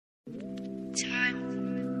I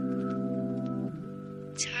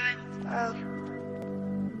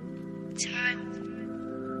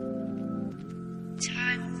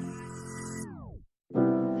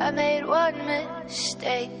made one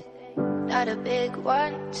mistake, not a big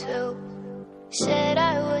one too. Said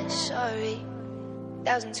I was sorry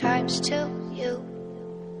 1,000 times to you.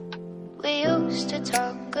 We used to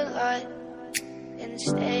talk a lot and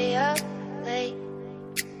stay up late.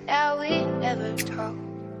 Now we never talk,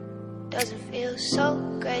 doesn't feel so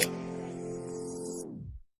great.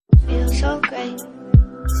 Feels so great,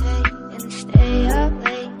 say and stay up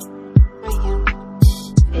late for you.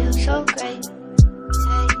 Feels so great,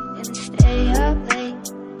 say and stay up late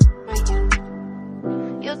for you.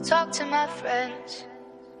 You'll talk to my friends,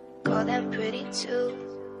 call them pretty too.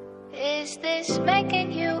 Is this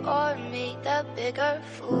making you or me the bigger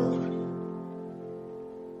fool?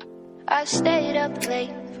 I stayed up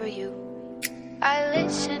late for you, I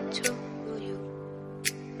listened to you.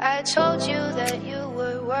 I told you that you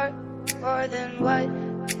were worth more than what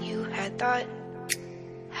you had thought.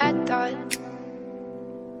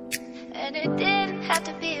 And it didn't have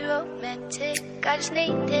to be romantic, I just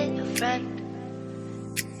needed a friend,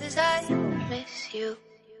 'cause I miss you.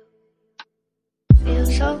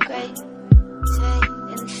 Feels so great, say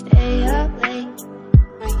and stay up late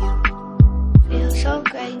for you. Feels so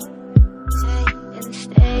great, say and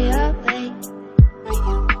stay up late for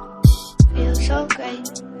you. Feels so great,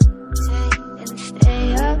 say and stay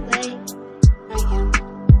up late for you.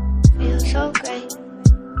 Feels so great,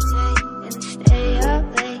 say and stay up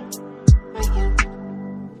late for you.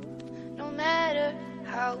 No matter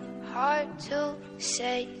how hard to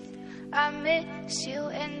say, I miss you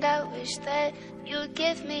and I wish that you'd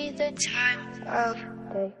give me the time of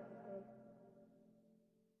day.